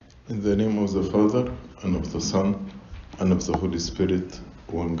In the name of the Father, and of the Son, and of the Holy Spirit,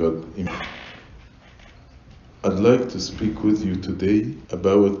 one God. Amen. I'd like to speak with you today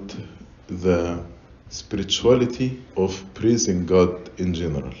about the spirituality of praising God in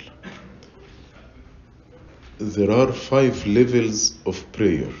general. There are 5 levels of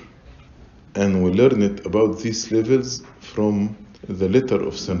prayer, and we learn it about these levels from the letter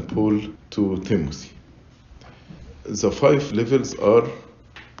of St. Paul to Timothy. The 5 levels are: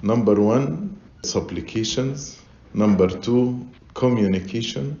 number 1, supplications; number 2,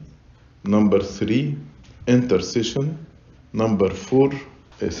 communication; number 3, intercession; number 4,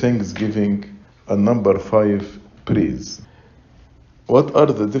 thanksgiving; and number 5, praise. What are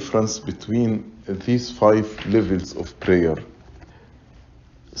the difference between these 5 levels of prayer?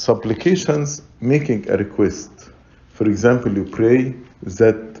 Supplications, making a request. For example, you pray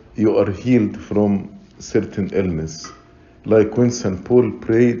that you are healed from certain illness. Like when St. Paul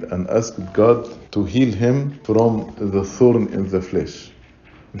prayed and asked God to heal him from the thorn in the flesh.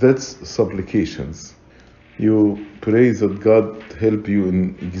 That's supplications. You pray that God help you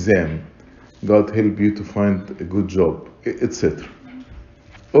in exam, God help you to find a good job, etc.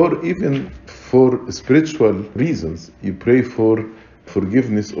 Or even for spiritual reasons, you pray for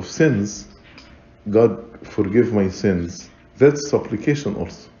forgiveness of sins. God, forgive my sins. That's supplication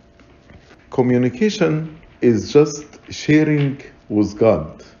also. Communication is just sharing with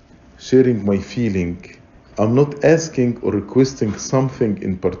God, sharing my feeling. I'm not asking or requesting something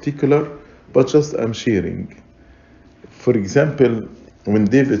in particular, but just I'm sharing. For example, when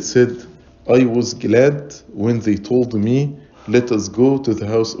David said, I was glad when they told me, let us go to the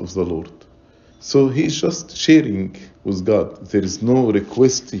house of the Lord. So he's just sharing with God. There is no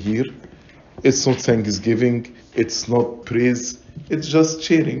request here. It's not thanksgiving. It's not praise. It's just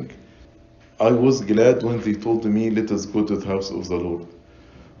sharing. I was glad when they told me, let us go to the house of the Lord.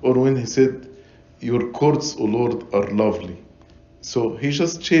 Or when he said, your courts, O Lord, are lovely. So he's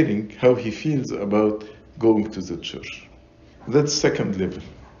just sharing how he feels about going to the church. That's second level.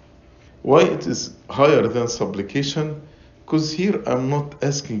 Why it is higher than supplication? Because here I'm not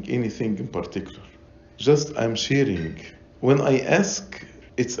asking anything in particular. Just I'm sharing. When I ask,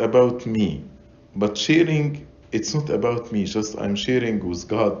 it's about me. But sharing, it's not about me. Just I'm sharing with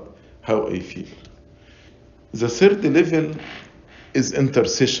God how I feel. The third level is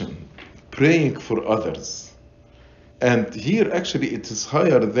intercession, praying for others. And here actually it is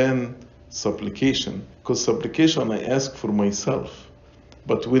higher than supplication, because supplication I ask for myself.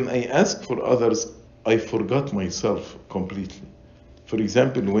 But when I ask for others, I forgot myself completely. For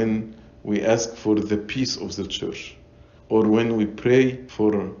example, when we ask for the peace of the church, or when we pray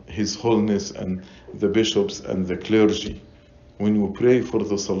for His Holiness and the bishops and the clergy, when we pray for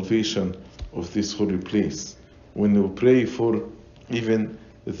the salvation of this holy place, when we pray for even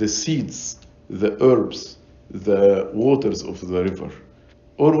the seeds, the herbs, the waters of the river,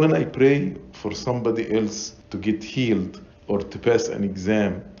 or when I pray for somebody else to get healed, or to pass an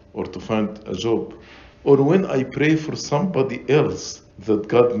exam, or to find a job, or when I pray for somebody else that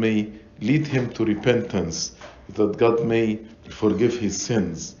God may lead him to repentance, that God may forgive his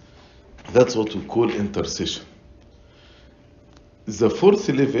sins. That's what we call intercession. The fourth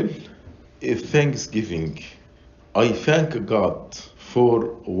level is thanksgiving. I thank God for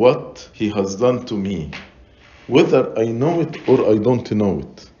what He has done to me, whether I know it or I don't know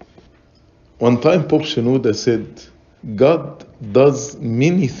it. One time Pope Shenouda said, God does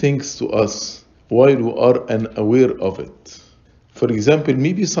many things to us while we are unaware of it. For example,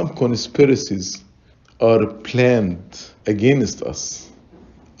 maybe some conspiracies are planned against us,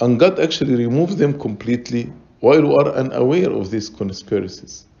 and God actually removed them completely while we are unaware of these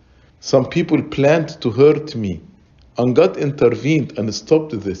conspiracies. Some people planned to hurt me, and God intervened and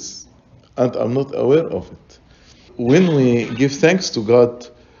stopped this, and I'm not aware of it. When we give thanks to God,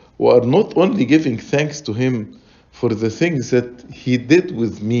 we are not only giving thanks to Him for the things that He did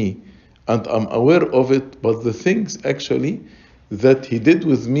with me, and I'm aware of it, but the things actually that He did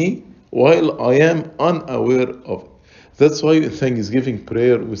with me while I am unaware of it. That's why in Thanksgiving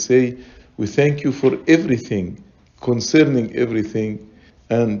prayer we say, we thank you for everything, concerning everything,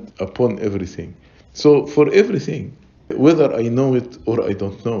 and upon everything. So for everything, whether I know it or I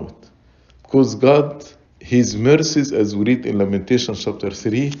don't know it. Because God, His mercies, as we read in Lamentation chapter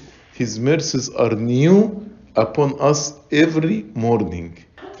 3, His mercies are new upon us every morning.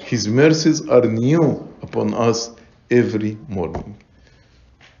 His mercies are new upon us every morning.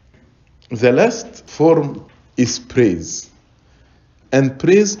 The last form is praise. And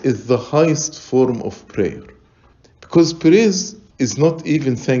praise is the highest form of prayer. Because praise is not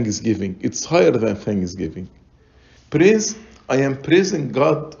even thanksgiving. It's higher than thanksgiving. Praise, I am praising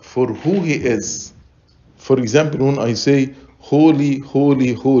God for who He is. For example, when I say, Holy,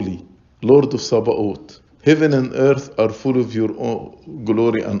 holy, holy, Lord of Sabaoth, heaven and earth are full of your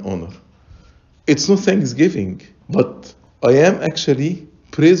glory and honor. It's not thanksgiving, but I am actually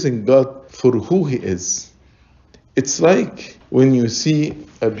praising God for who He is. It's like when you see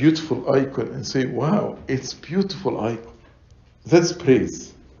a beautiful icon and say, wow, it's beautiful icon. That's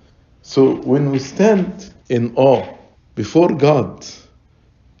praise. So when we stand in awe before God,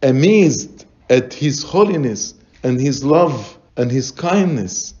 amazed at His holiness and His love and His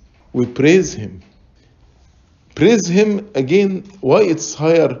kindness, we praise Him. Praise Him again, why it's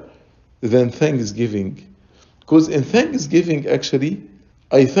higher than thanksgiving? Because in thanksgiving, actually,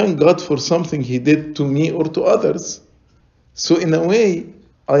 I thank God for something He did to me or to others. So in a way,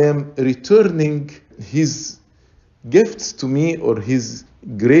 I am returning His gifts to me or His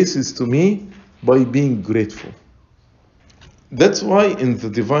graces to me by being grateful. That's why in the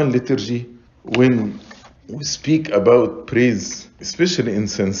Divine Liturgy, when we speak about praise, especially in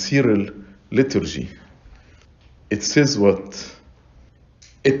Sensorial Liturgy, it says what?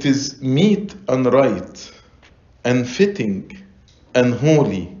 It is meet and right and fitting and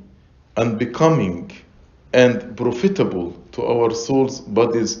holy and becoming and profitable to our souls,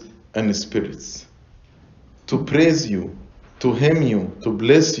 bodies, and spirits. To praise you, to hymn you, to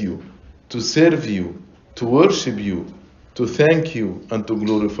bless you, to serve you, to worship you, to thank you, and to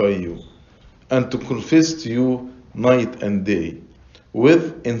glorify you, and to confess to you night and day,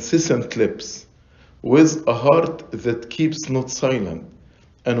 with incessant lips, with a heart that keeps not silent,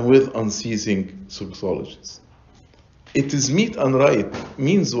 and with unceasing doxologies. It is meet and right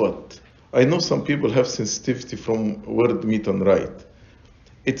means what? I know some people have sensitivity from word meet and right.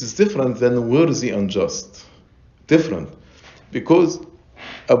 It is different than worthy and just. Different. Because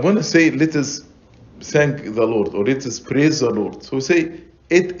I want to say, let us thank the Lord, or let us praise the Lord. So we say,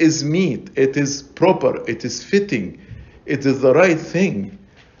 it is meet, it is proper, it is fitting, it is the right thing.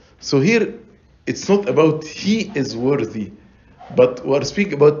 So here, it's not about He is worthy, but we are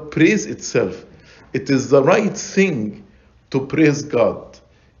speaking about praise itself. It is the right thing to praise God.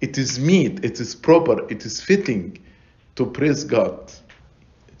 It is meet, it is proper, it is fitting to praise God.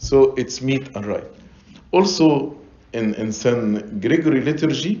 So it's meet and right. Also, in St. Gregory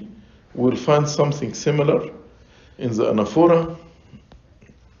Liturgy, we'll find something similar in the anaphora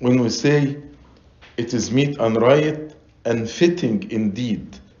when we say it is meet and right and fitting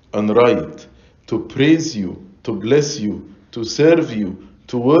indeed and right to praise you, to bless you, to serve you,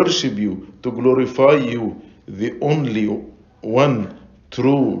 to worship you, to glorify you, the only one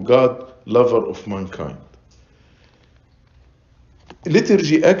true God, lover of mankind.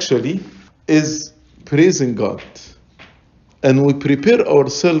 Liturgy actually is praising God. And we prepare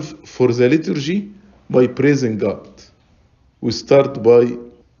ourselves for the liturgy by praising God. We start by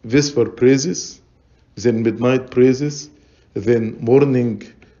Vesper praises, then midnight praises, then morning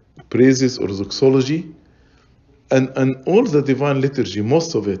praises or doxology. And all the Divine Liturgy,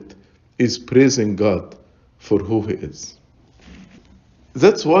 most of it, is praising God for who He is.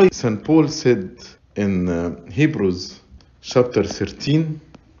 That's why St. Paul said in Hebrews chapter 13,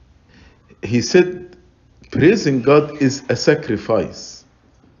 he said, praising God is a sacrifice.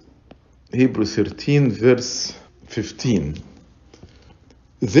 Hebrews 13, verse 15.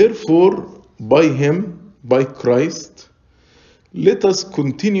 Therefore, by Him, by Christ, let us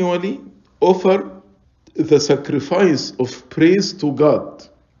continually offer the sacrifice of praise to God.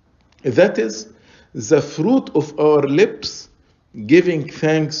 That is, the fruit of our lips, giving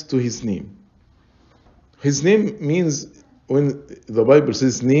thanks to His name. His name means, when the Bible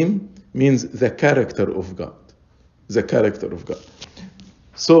says name, means the character of God. The character of God.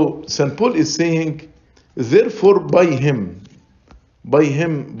 So St. Paul is saying, therefore by Him, by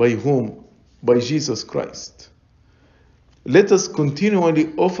whom? By Jesus Christ. Let us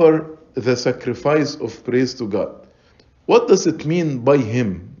continually offer the sacrifice of praise to God. What does it mean by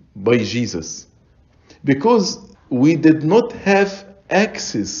Him, by Jesus? Because we did not have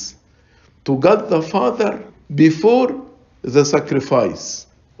access to God the Father before the sacrifice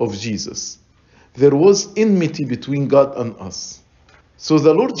of Jesus. There was enmity between God and us. So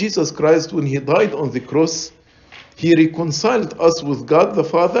the Lord Jesus Christ, when He died on the cross, He reconciled us with God the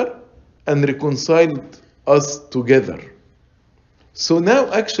Father and reconciled us together. So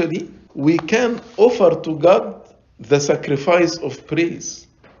now actually we can offer to God the sacrifice of praise.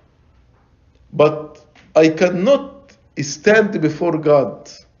 But I cannot stand before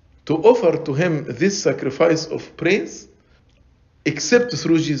God to offer to Him this sacrifice of praise except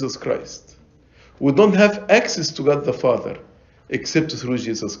through Jesus Christ. We don't have access to God the Father except through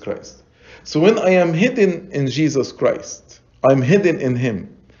Jesus Christ. So when I am hidden in Jesus Christ, I'm hidden in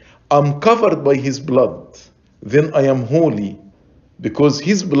him. I'm covered by his blood. Then I am holy, because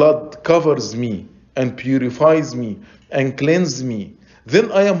his blood covers me and purifies me and cleanses me.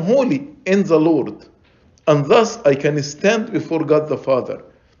 Then I am holy in the Lord. And thus I can stand before God the Father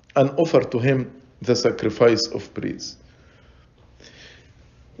and offer to him the sacrifice of praise.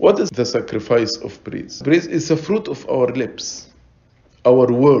 What is the sacrifice of praise? Praise is the fruit of our lips,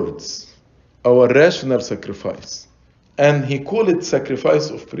 our words, our rational sacrifice. And he called it sacrifice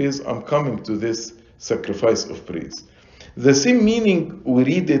of praise. I'm coming to this sacrifice of praise. The same meaning we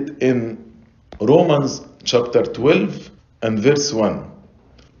read it in Romans chapter 12 and verse 1.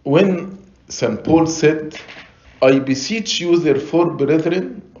 When St. Paul said, I beseech you therefore,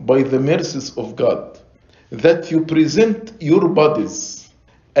 brethren, by the mercies of God, that you present your bodies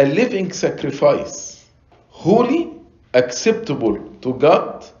a living sacrifice, holy, acceptable to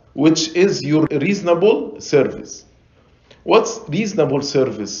God, which is your reasonable service. What's reasonable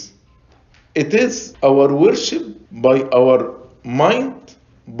service? It is our worship by our mind,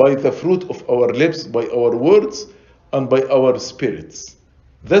 by the fruit of our lips, by our words, and by our spirits.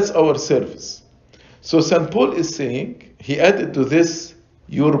 That's our service. So St. Paul is saying, he added to this,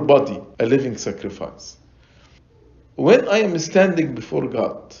 your body, a living sacrifice. When I am standing before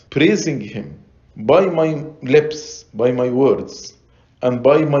God, praising him by my lips, by my words, and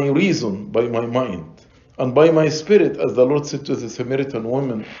by my reason, by my mind, and by my spirit, as the Lord said to the Samaritan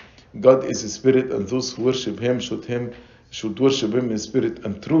woman, God is a spirit, and those who worship him should worship him in spirit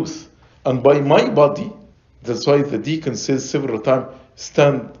and truth. And by my body, that's why the deacon says several times,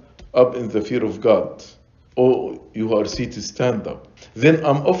 stand up in the fear of God. Oh, you are seated, stand up. Then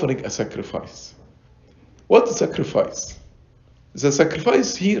I'm offering a sacrifice. What is sacrifice? The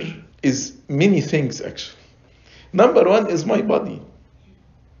sacrifice here is many things actually. Number one is my body.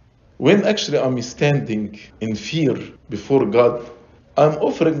 When actually I'm standing in fear before God, I'm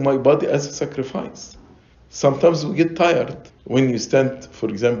offering my body as a sacrifice. Sometimes we get tired when you stand, for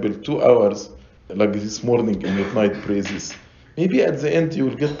example, 2 hours, like this morning in midnight praises. Maybe at the end you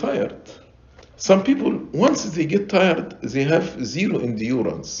will get tired. Some people, once they get tired, they have zero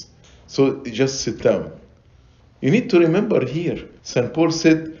endurance. So just sit down. You need to remember here, St. Paul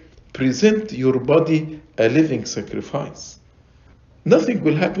said, present your body a living sacrifice. Nothing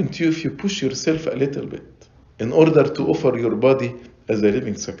will happen to you if you push yourself a little bit in order to offer your body as a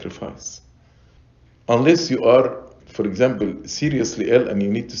living sacrifice. Unless you are, for example, seriously ill and you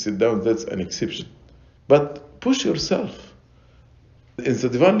need to sit down, that's an exception. But push yourself. In the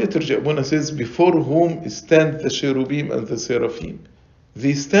Divine Liturgy, Abuna says, before whom stand the cherubim and the seraphim?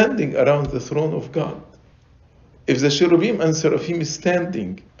 They standing around the throne of God. If the cherubim and seraphim is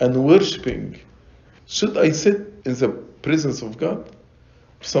standing and worshipping, should I sit in the presence of God?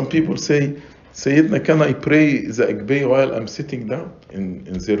 Some people say, Sayyidina, can I pray the Akbay while I'm sitting down in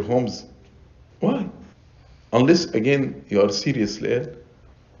their homes? Why? Unless, again, you are seriously ill.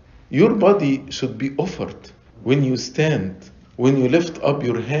 Your body should be offered when you stand, when you lift up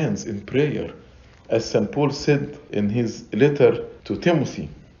your hands in prayer, as St. Paul said in his letter to Timothy.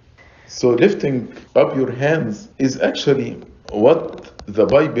 So lifting up your hands is actually what the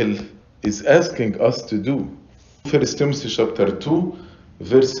Bible is asking us to do. 1 Timothy chapter 2,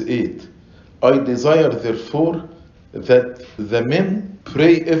 verse 8. I desire therefore that the men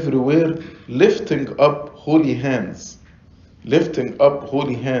pray everywhere, lifting up holy hands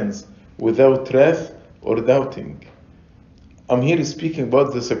without wrath or doubting. I'm here speaking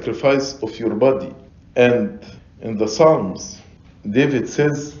about the sacrifice of your body. And in the Psalms, David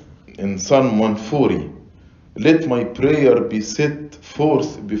says in Psalm 140, let my prayer be set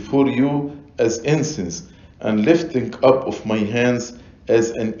forth before you as incense, and lifting up of my hands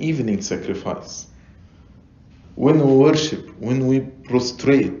as an evening sacrifice. When we worship, when we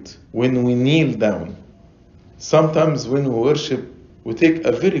prostrate, when we kneel down, sometimes when we worship, we take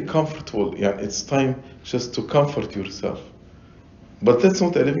a very comfortable, it's time just to comfort yourself. But that's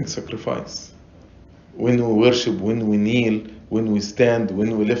not a living sacrifice. When we worship, when we kneel, when we stand,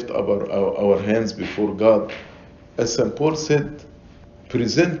 when we lift up our hands before God, as St. Paul said,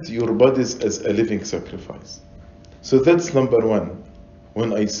 present your bodies as a living sacrifice. So that's number one.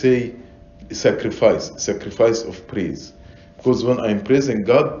 When I say sacrifice of praise. Because when I'm praising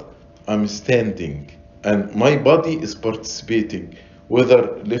God, I'm standing. And my body is participating,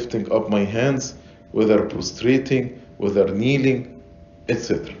 whether lifting up my hands, whether prostrating, whether kneeling,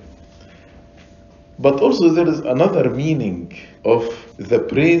 etc. But also there is another meaning of the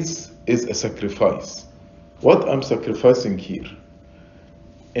praise is a sacrifice. What I'm sacrificing here?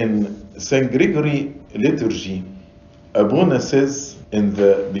 In St. Gregory Liturgy, Abuna says in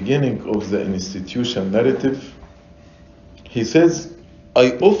the beginning of the institution narrative, He says,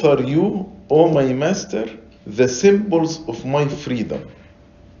 I offer you, O my master, the symbols of my freedom.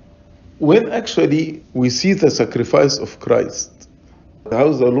 When actually we see the sacrifice of Christ,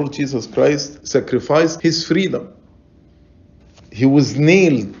 how the Lord Jesus Christ sacrificed his freedom. He was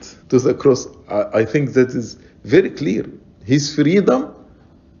nailed to the cross. I think that is very clear. His freedom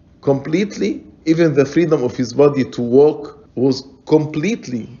completely, even the freedom of his body to walk, was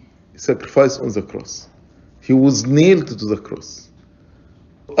completely sacrificed on the cross. He was nailed to the cross.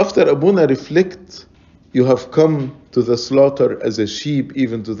 After Abuna reflect, you have come to the slaughter as a sheep,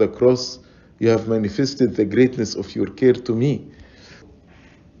 even to the cross. You have manifested the greatness of your care to me.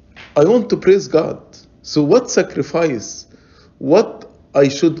 I want to praise God. So what sacrifice, what I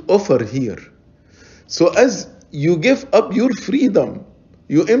should offer here? So as you gave up your freedom,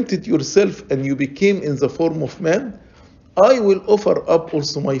 you emptied yourself and you became in the form of man, I will offer up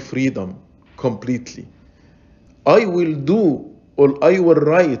also my freedom completely. I will do, or I will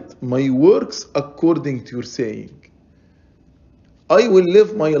write my works according to your saying. I will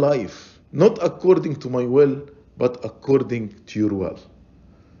live my life, not according to my will, but according to your will.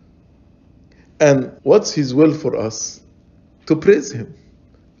 And what's his will for us? To praise him.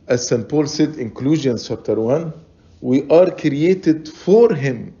 As St. Paul said in Colossians chapter 1, we are created for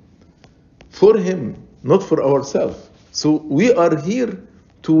him, not for ourselves. So we are here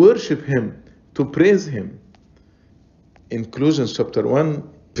to worship him, to praise him. In Colossians chapter 1,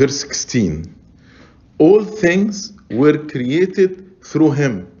 verse 16, all things were created through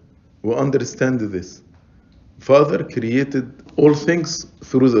him. We understand this. Father created all things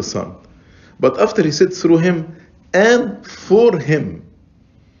through the Son. But after he said through him and for him,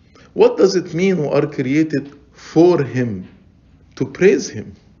 what does it mean we are created for him? To praise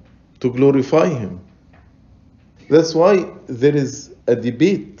him, to glorify him. That's why there is a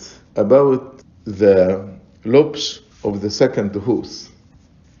debate about the lobsh of the second horse.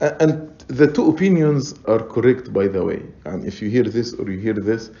 And the two opinions are correct, by the way. And if you hear this or you hear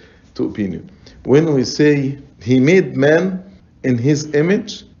this, two opinions. When we say he made man in his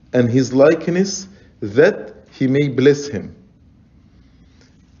image and his likeness, that he may bless him.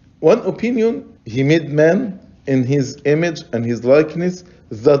 One opinion, he made man in his image and his likeness,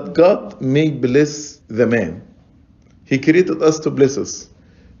 that God may bless the man. He created us to bless us.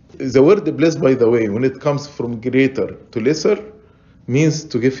 The word bless, by the way, when it comes from greater to lesser, means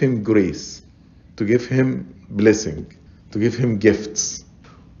to give him grace, to give him blessing, to give him gifts.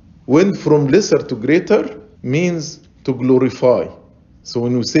 When from lesser to greater, means to glorify. So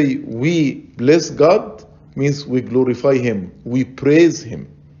when we say we bless God, means we glorify him, we praise him.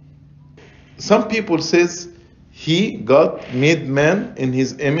 Some people says he, God, made man in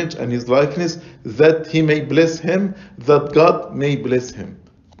his image and his likeness, that he may bless him, that God may bless him.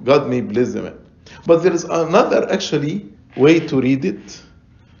 God may bless the man. But there is another actually way to read it.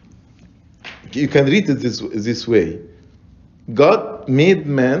 You can read it this way. God made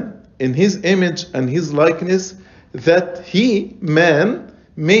man in his image and his likeness, that he, man,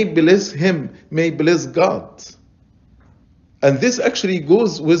 may bless him, may bless God. And this actually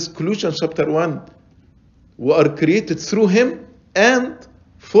goes with Colossians chapter 1. We are created through him and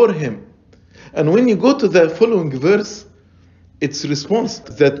for him. And when you go to the following verse, its response,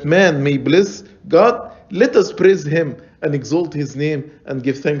 that man may bless God, let us praise him and exalt his name and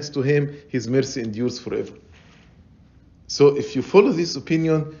give thanks to him. His mercy endures forever. So if you follow this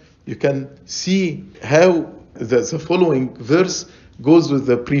opinion, you can see how the following verse goes with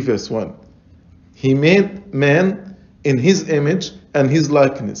the previous one. He made man in his image and his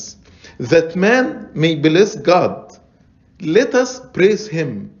likeness, that man may bless God. Let us praise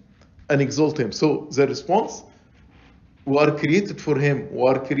him and exalt him. So the response, we are created for him, we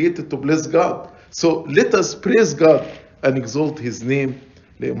are created to bless God. So let us praise God and exalt his name.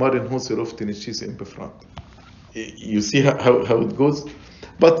 You see how it goes?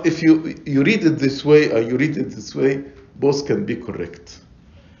 But if you read it this way or you read it this way, both can be correct.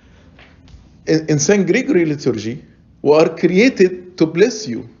 In St. Gregory liturgy, we are created to bless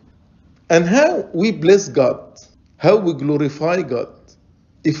you. And how we bless God, how we glorify God,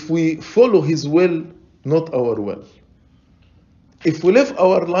 if we follow his will, not our will. If we live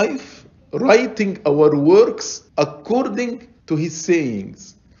our life writing our works according to his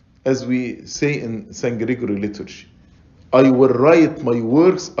sayings, as we say in St. Gregory liturgy, I will write my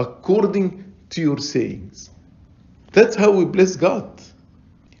works according to your sayings. That's how we bless God.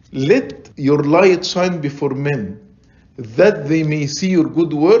 Let your light shine before men, that they may see your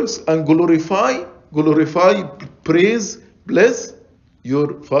good works and glorify, praise, bless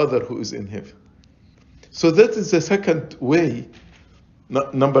your Father who is in heaven. So that is the second way.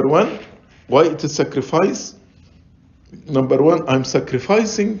 Number one, why it is sacrifice? Number one, I'm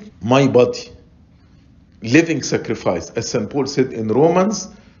sacrificing my body, living sacrifice, as St. Paul said in Romans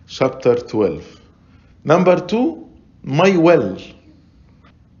chapter 12. Number two, my will.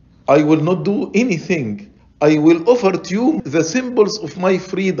 I will not do anything. I will offer to you the symbols of my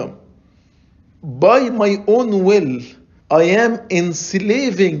freedom. By my own will, I am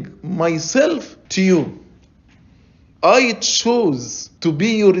enslaving myself to you. I chose to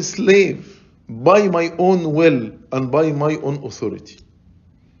be your slave by my own will and by my own authority.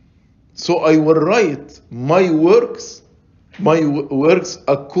 So I will write my works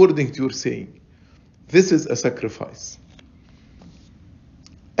according to your saying. This is a sacrifice.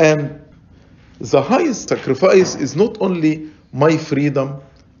 And the highest sacrifice is not only my freedom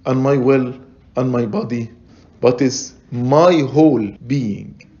and my will and my body, but is my whole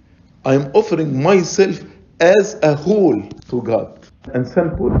being. I'm offering myself as a whole to God. And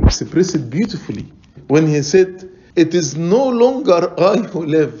St. Paul expressed it beautifully when he said, "It is no longer I who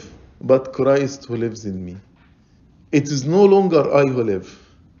live, but Christ who lives in me." It is no longer I who live.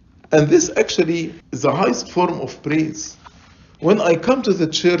 And this actually is the highest form of praise. When I come to the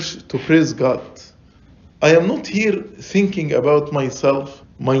church to praise God, I am not here thinking about myself,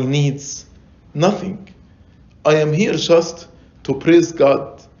 my needs, nothing. I am here just to praise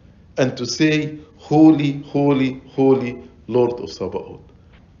God and to say, "Holy, holy, holy, Lord of Sabaoth."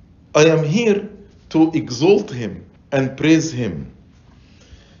 I am here to exalt Him and praise Him.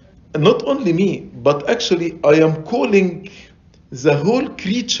 And not only me, but actually I am calling the whole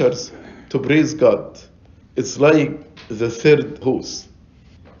creatures to praise God. It's like the third host.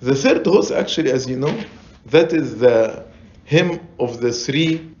 The third host, actually, as you know, that is the hymn of the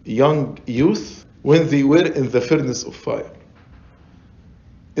three young youth when they were in the furnace of fire.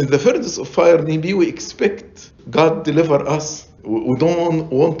 In the furnace of fire, maybe we expect God deliver us. We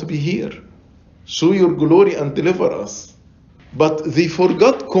don't want to be here. Show your glory and deliver us. But they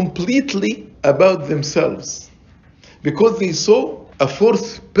forgot completely about themselves because they saw a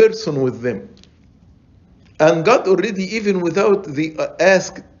fourth person with them. And God already, even without they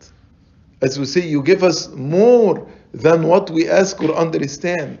asked, as we say, you give us more than what we ask or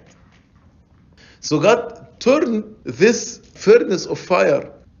understand. So God turned this furnace of fire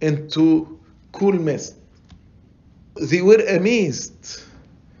into cool mist. They were amazed.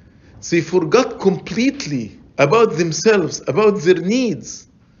 They forgot completely about themselves, about their needs,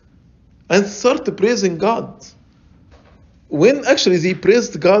 and started praising God. When actually they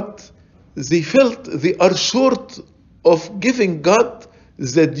praised God, they felt they are short of giving God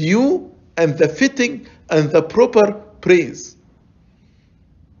the due and the fitting and the proper praise.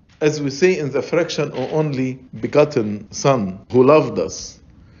 As we say in the fraction, "O only begotten Son, who loved us,"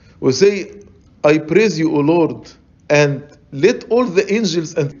 we say, "I praise you, O Lord, and let all the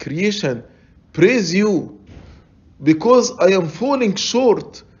angels and creation praise you, because I am falling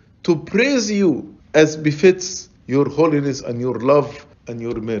short to praise you as befits your holiness and your love and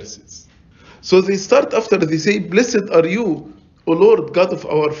your mercies." So they start after they say, "Blessed are you, O Lord, God of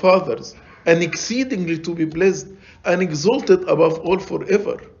our fathers, and exceedingly to be blessed and exalted above all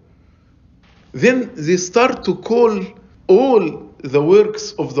forever." Then they start to call all the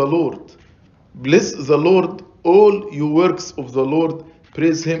works of the Lord. "Bless the Lord, all you works of the Lord,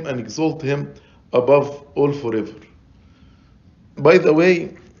 praise Him and exalt Him above all forever." By the way,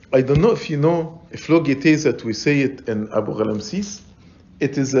 I don't know if you know Phlogites, that we say it in Abu Ghalamsis.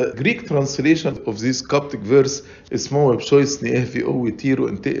 It is a Greek translation of this Coptic verse, "Ismo ebshois ne'evi o witiru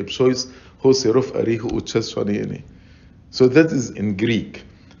ente ebshois ho serof arihu uches shaniene." So that is in Greek.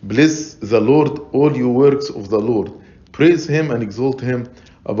 "Bless the Lord, all you works of the Lord. Praise Him and exalt Him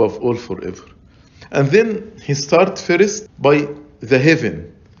above all forever." And then he starts first by the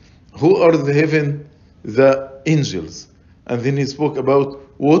heaven. Who are the heaven? The angels. And then he spoke about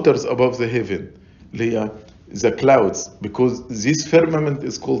waters above the heaven, the clouds, because this firmament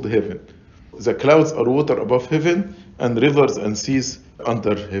is called heaven. The clouds are water above heaven, and rivers and seas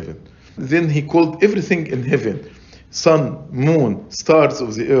under heaven. Then he called everything in heaven: sun, moon, stars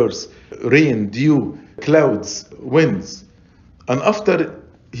of the earth, rain, dew, clouds, winds. And after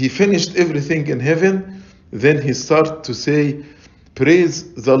he finished everything in heaven, then he started to say, "Praise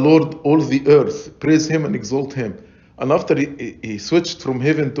the Lord, all the earth. Praise Him and exalt Him." And after he switched from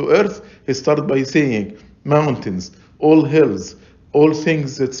heaven to earth, he started by saying, "Mountains, all hills, all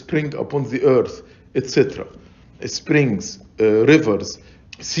things that spring upon the earth, etc. Springs, rivers,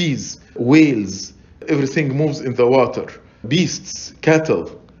 seas, whales, everything moves in the water, beasts,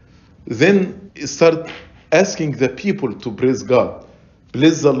 cattle." Then he started asking the people to praise God.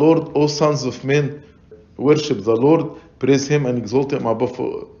 "Bless the Lord, O sons of men, worship the Lord, praise Him and exalt Him above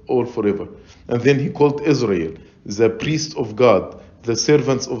all forever." And then he called Israel. the priests of God, the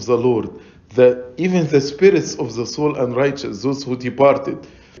servants of the Lord, even the spirits of the soul and righteous, those who departed,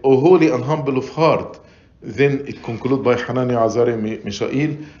 O holy and humble of heart. Then it concludes by Hanani, Azariah,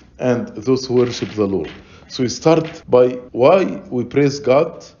 Mishael, and those who worship the Lord. So we start by why we praise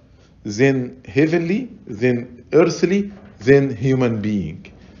God, then heavenly, then earthly, then human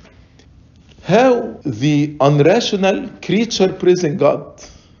being. How the unrational creature praising God?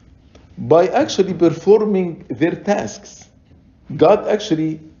 By actually performing their tasks. God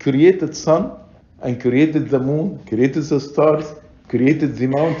actually created sun and created the moon, created the stars, created the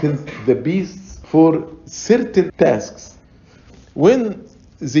mountains, the beasts for certain tasks. When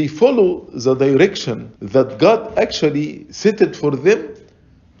they follow the direction that God actually set it for them,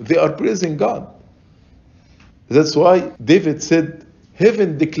 they are praising God. That's why David said,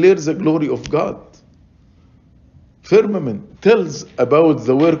 heaven declares the glory of God. Firmament tells about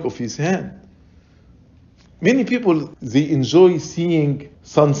the work of his hand. Many people, they enjoy seeing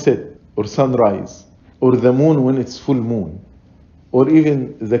sunset or sunrise, or the moon when it's full moon, or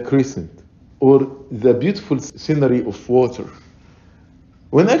even the crescent, or the beautiful scenery of water.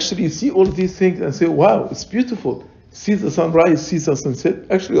 When actually you see all these things and say, wow, it's beautiful, see the sunrise, see the sunset,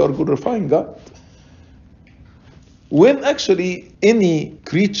 actually you are glorifying God. When actually any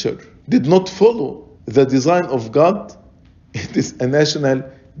creature did not follow the design of God, it is a national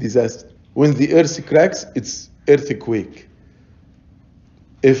disaster. When the earth cracks, it's earthquake.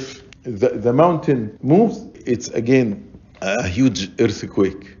 If the mountain moves, it's again a huge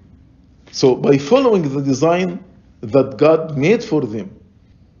earthquake. So by following the design that God made for them,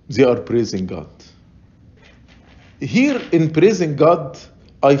 they are praising God. Here in praising God,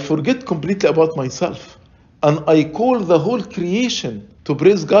 I forget completely about myself. And I call the whole creation to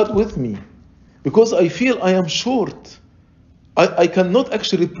praise God with me. Because I feel I am short. I cannot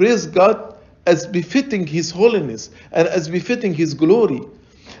actually praise God as befitting His holiness and as befitting His glory.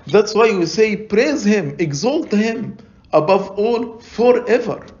 That's why we say, praise Him, exalt Him above all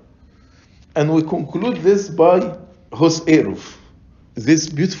forever. And we conclude this by Hos Eruf, this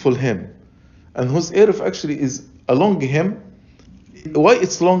beautiful hymn. And Hos Eruf actually is a long hymn. Why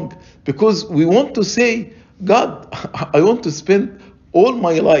it's long? Because we want to say, God, I want to spend all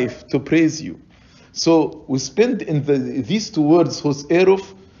my life to praise you. So we spend in these two words, Hos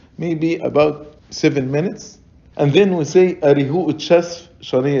Eruf, maybe about 7 minutes. And then we say, Arihu Utshas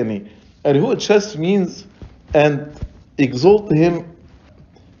Shariyani. Arihu Utshas means, and exalt him,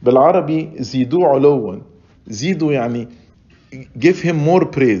 بالعربي زيدو علوا. زيدو يعني give him more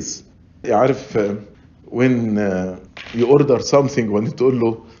praise. يعرف when you order something, when you تقول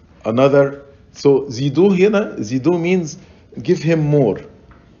له another. So زيدو هنا, زيدو means give him more,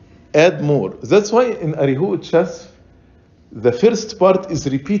 add more. That's why in Arihu Utshas, the first part is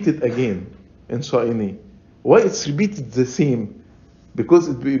repeated again in Sha'ini. Why it's repeated the same? Because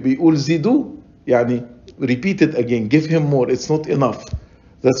it بيقول زيدو يعني repeat it again, give him more, it's not enough.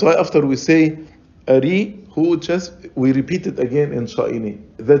 That's why after we say Arihu Utshas, we repeat it again in Sha'ini.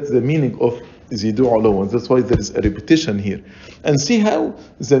 That's the meaning of Zidu Alawan. That's why there is a repetition here. And see how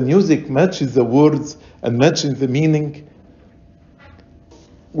the music matches the words and matches the meaning.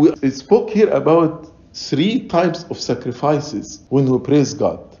 We spoke here about 3 types of sacrifices when we praise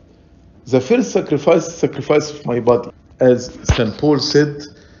God. The first sacrifice is sacrifice of my body. As St. Paul said,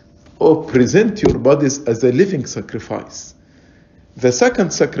 oh, present your bodies as a living sacrifice. The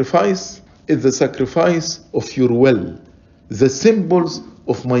second sacrifice is the sacrifice of your will, the symbols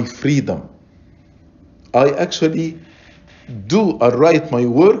of my freedom. I actually do or write my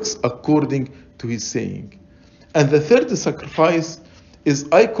works according to his saying. And the third sacrifice is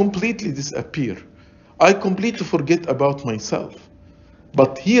I completely disappear. I completely forget about myself.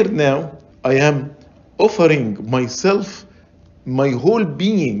 But here now, I am offering myself, my whole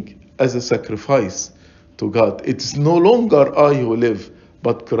being as a sacrifice to God. It is no longer I who live,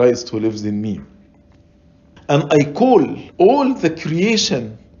 but Christ who lives in me. And I call all the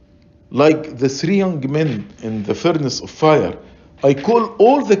creation, like the 3 young men in the furnace of fire, I call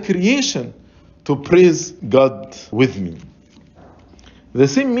all the creation to praise God with me. The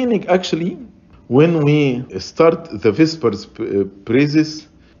same meaning actually when we start the Vespers praises,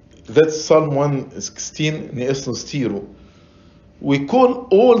 that's Psalm 116, Neesnos Tiro. We call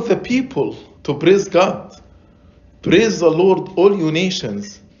all the people to praise God. Praise the Lord, all you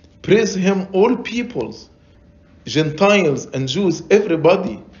nations. Praise Him, all peoples, Gentiles and Jews,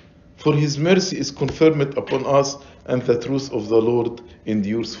 everybody. For His mercy is confirmed upon us, and the truth of the Lord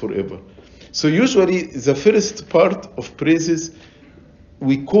endures forever. So usually the first part of praises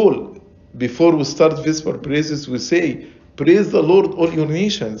we call, before we start Vesper praises, we say, praise the Lord, all your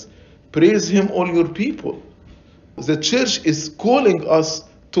nations. Praise Him, all your people. the church is calling us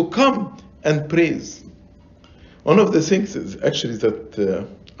to come and praise. One of the things is actually that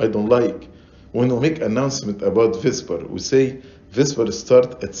I don't like, when we make announcement about Vesper, we say Vesper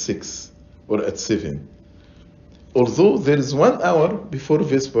start at 6 or at 7. Although there is 1 hour before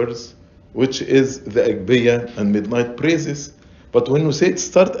Vespers, which is the Agpeya and midnight praises, but when we say it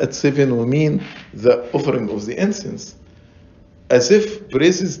start at 7, we mean the offering of the incense. As if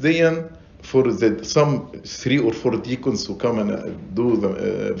praises then for some 3 or 4 deacons who come and do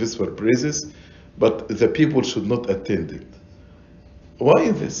the Vesper praises, but the people should not attend it. Why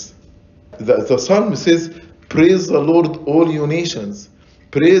is this? The psalm says, praise the Lord, all you nations.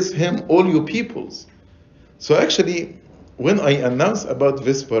 Praise him, all you peoples. So actually, when I announce about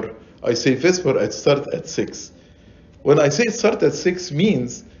Vesper, I say Vesper, I start at 6. When I say start at 6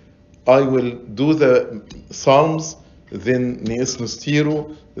 means I will do the psalms, then Nies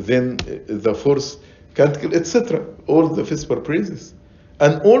Nostiro, then the fourth canticle, etc. All the Vesper praises.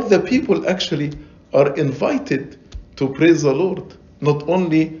 And all the people actually are invited to praise the Lord. Not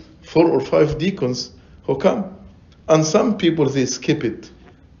only 4 or 5 deacons who come. And some people, they skip it.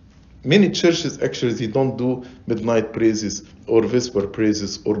 Many churches actually, they don't do midnight praises or Vesper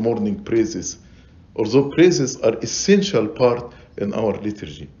praises or morning praises. Although praises are essential part in our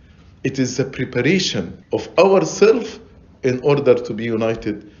liturgy. It is the preparation of ourselves in order to be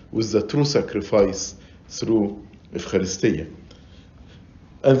united with the true sacrifice through Eucharistia.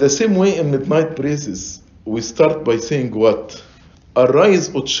 And the same way in midnight praises, we start by saying what?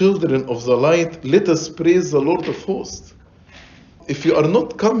 Arise, O children of the light, let us praise the Lord of hosts. If you are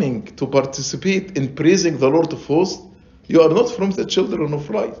not coming to participate in praising the Lord of hosts, you are not from the children of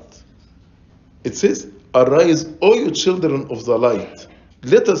light. It says, arise, O you children of the light,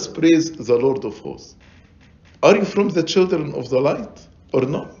 let us praise the Lord of hosts. Are you from the children of the light or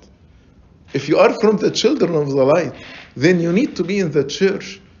not? If you are from the children of the light, then you need to be in the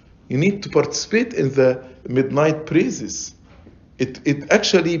church. You need to participate in the midnight praises. It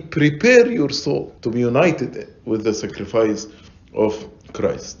actually prepare your soul to be united with the sacrifice of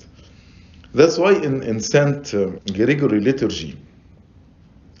Christ. That's why in Saint Gregory Liturgy,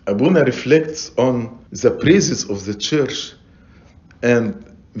 Abuna reflects on the praises of the church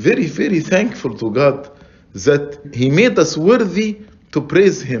and very, very thankful to God that he made us worthy to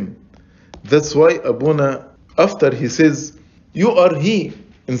praise him. That's why Abuna, after he says, you are he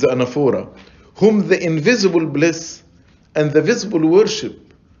in the anaphora, whom the invisible bless and the visible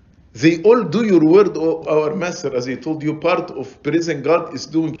worship. They all do your word, O our Master. As he told you, part of praising God is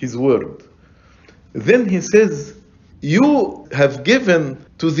doing his word. Then he says, you have given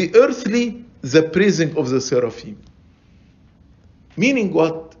to the earthly the praising of the seraphim. Meaning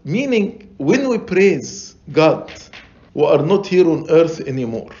what? Meaning when we praise God, we are not here on earth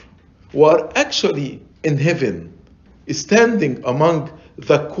anymore. We are actually in heaven, standing among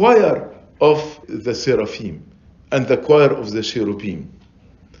the choir of the seraphim and the choir of the cherubim.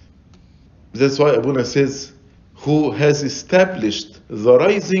 That's why Abuna says, who has established the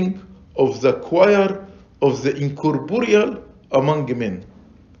rising of the choir of the incorporeal among men.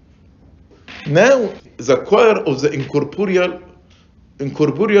 Now, the choir of the incorporeal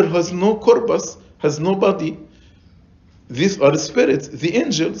has no corpus, has no body. These are spirits, the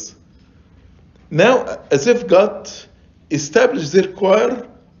angels. Now, as if God established their choir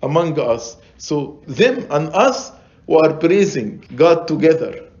among us. So them and us who are praising God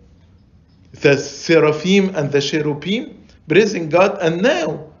together. The seraphim and the cherubim praising God, and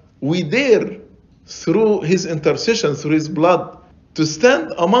now we dare, through his intercession, through his blood, to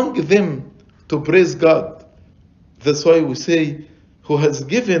stand among them to praise God. That's why we say, who has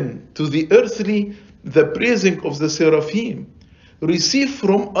given to the earthly the praising of the seraphim, receive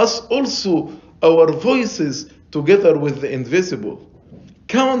from us also our voices together with the invisible.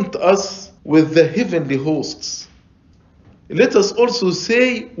 Count us with the heavenly hosts. Let us also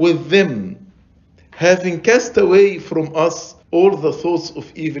say with them, having cast away from us all the thoughts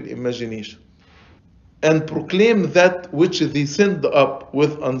of evil imagination, and proclaim that which they send up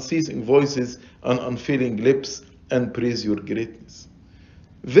with unceasing voices and unfailing lips, and praise your greatness.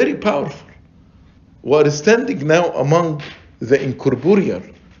 Very powerful. We are standing now among the incorporeal,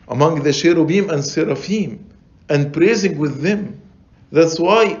 among the cherubim and seraphim, and praising with them. That's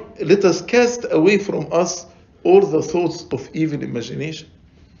why let us cast away from us all the thoughts of evil imagination.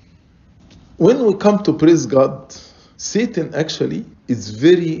 When we come to praise God, Satan actually is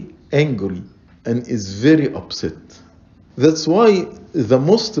very angry and is very upset. That's why the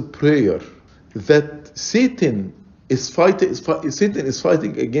most prayer that Satan is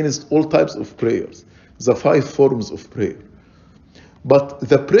fighting against all types of prayers, the 5 forms of prayer. But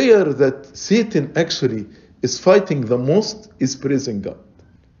the prayer that Satan actually is fighting the most is praising God.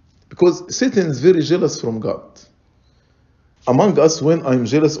 Because Satan is very jealous from God. Among us, when I'm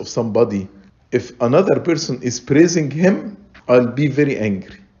jealous of somebody, if another person is praising him, I'll be very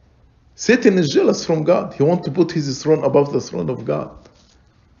angry. Satan is jealous from God. He wants to put his throne above the throne of God.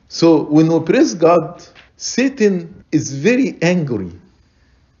 So when we praise God, Satan is very angry.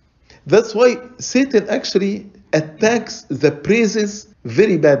 That's why Satan actually attacks the praises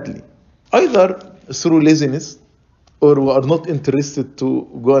very badly. Either through laziness, or we are not interested to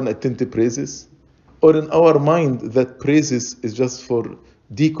go and attend to praises, or in our mind that praises is just for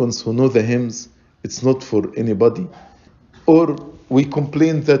deacons who know the hymns, it's not for anybody. Or we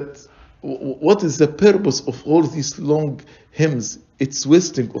complain that what is the purpose of all these long hymns? It's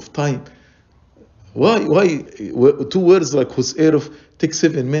wasting of time. Why 2 words like Hus'eruf take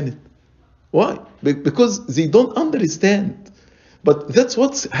 7 minutes? Why? Because they don't understand. But that's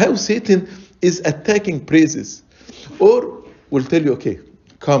how Satan is attacking praises. Or will tell you, okay,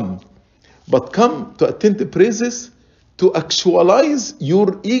 come. But come to attend the praises to actualize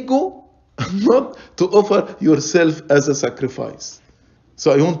your ego, not to offer yourself as a sacrifice.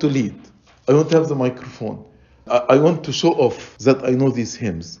 So I want to lead. I want to have the microphone. I want to show off that I know these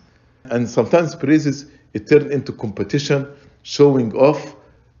hymns. And sometimes praises, it turns into competition, showing off,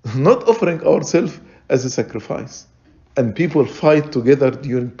 not offering ourselves as a sacrifice. And people fight together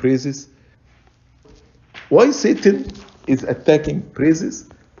during praises. Why Satan is attacking praises?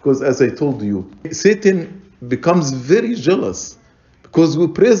 Because as I told you, Satan becomes very jealous because we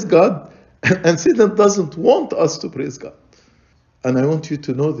praise God and Satan doesn't want us to praise God. And I want you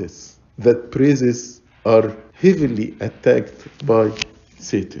to know this, that praises are heavily attacked by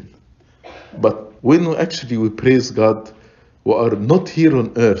Satan. But when we praise God, we are not here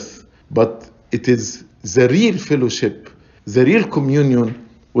on earth, but it is the real fellowship, the real communion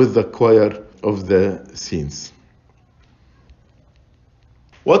with the choir of the saints.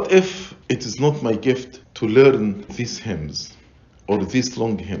 What if it is not my gift to learn these hymns or these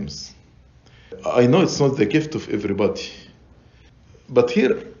long hymns? I know it's not the gift of everybody, but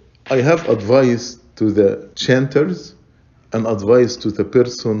here I have advice to the chanters and advice to the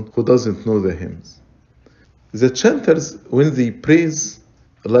person who doesn't know the hymns. The chanters, when they praise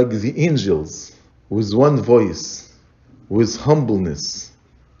like the angels, with one voice, with humbleness,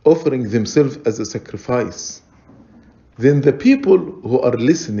 offering themselves as a sacrifice, then the people who are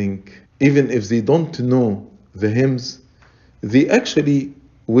listening, even if they don't know the hymns, they actually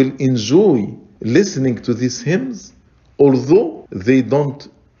will enjoy listening to these hymns, although they don't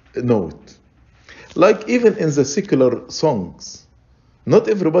know it. Like even in the secular songs, not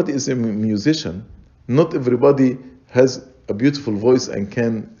everybody is a musician, not everybody has a beautiful voice and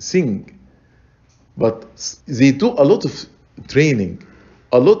can sing, but they do a lot of training,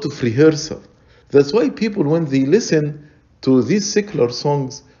 a lot of rehearsal. That's why people, when they listen to these secular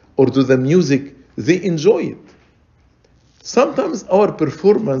songs or to the music, they enjoy it. Sometimes our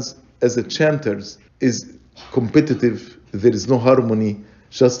performance as a chanters is competitive. There is no harmony.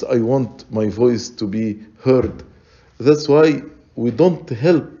 Just I want my voice to be heard. That's why we don't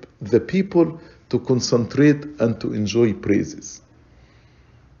help the people to concentrate and to enjoy praises.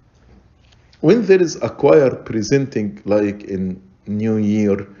 When there is a choir presenting, like in New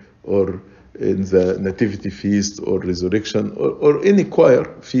Year or in the Nativity Feast or Resurrection or any choir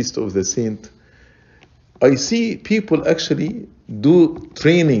feast of the saint, I see people actually do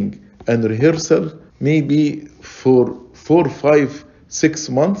training and rehearsal maybe for 4, 5, 6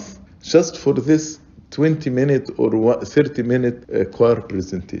 months just for this 20-minute or 30-minute choir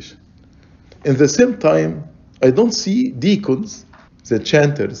presentation. In the same time, I don't see deacons, the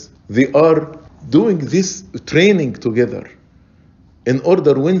chanters, they are doing this training together in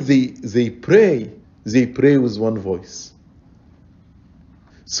order when they pray with one voice.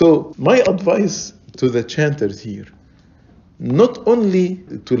 So my advice to the chanters here, not only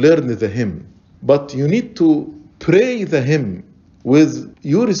to learn the hymn, but you need to pray the hymn with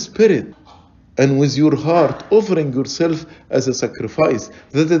your spirit and with your heart, offering yourself as a sacrifice.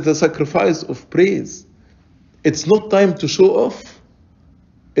 That is the sacrifice of praise. It's not time to show off.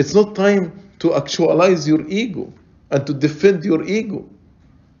 It's not time to actualize your ego and to defend your ego.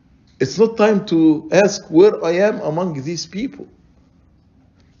 It's not time to ask where I am among these people.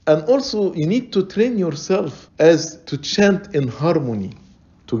 And also you need to train yourself as to chant in harmony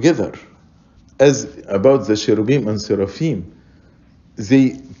together. As about the cherubim and seraphim,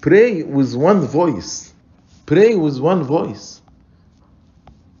 they pray with one voice. Pray with one voice.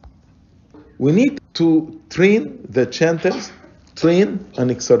 We need to train the chanters, train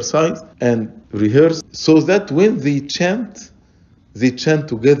and exercise and rehearse so that when they chant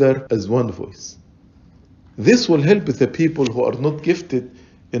together as one voice. This will help the people who are not gifted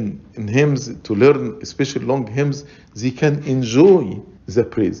in hymns to learn, especially long hymns. They can enjoy the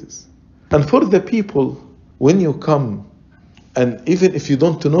praises. And for the people, when you come, and even if you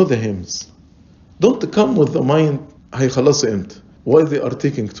don't know the hymns, don't come with the mind, هي خلاص امتى? Why they are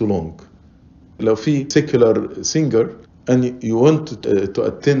taking too long? لو في secular singer and you want to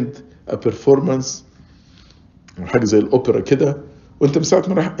attend a performance حاجة زي الأوبرا كده وانت من ساعة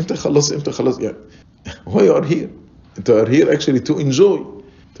ما راح انت خلص امتى خلص يعني why you are here? You are here actually to enjoy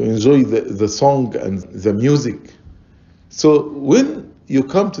the song and the music. So when you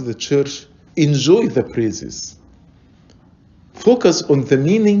come to the church, enjoy the praises. Focus on the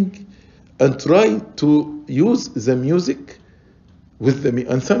meaning and try to use the music with the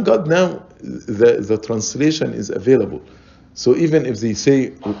and thank God now the translation is available. So even if they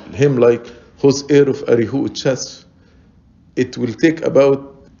say hymn like Hos Eruf Arihu Uchas, it will take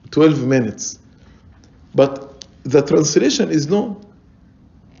about 12 minutes. But the translation is known.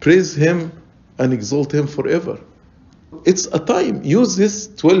 Praise him and exalt him forever. It's a time. Use this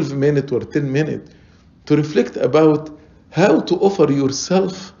 12 minutes or 10 minutes to reflect about how to offer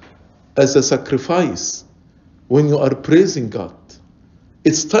yourself as a sacrifice when you are praising God.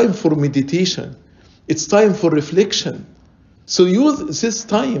 It's time for meditation. It's time for reflection. So use this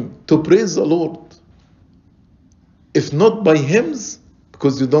time to praise the Lord. If not by hymns,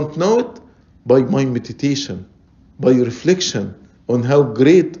 because you don't know it, by my meditation, by reflection on how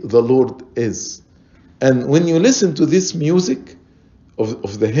great the Lord is. And when you listen to this music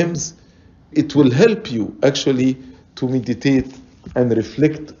of the hymns, it will help you actually to meditate and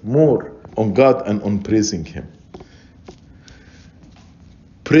reflect more on God and on praising Him.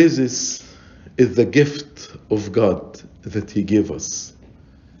 Praises is the gift of God that He gave us,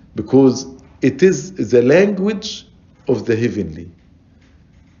 because it is the language of the heavenly.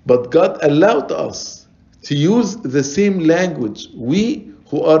 But God allowed us to use the same language. We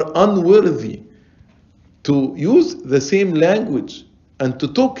who are unworthy to use the same language and to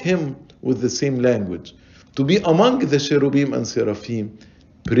talk Him with the same language, to be among the cherubim and seraphim,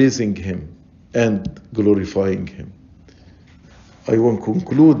 praising Him and glorifying Him. I will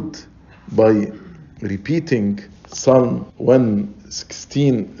conclude by repeating Psalm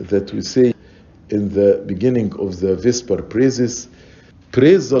 116 that we say in the beginning of the Vesper praises.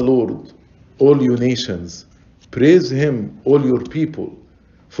 Praise the Lord, all you nations. Praise Him, all your people.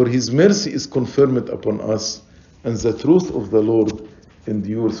 For His mercy is confirmed upon us, and the truth of the Lord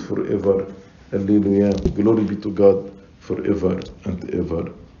endures forever. Hallelujah. Glory be to God forever and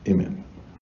ever. Amen.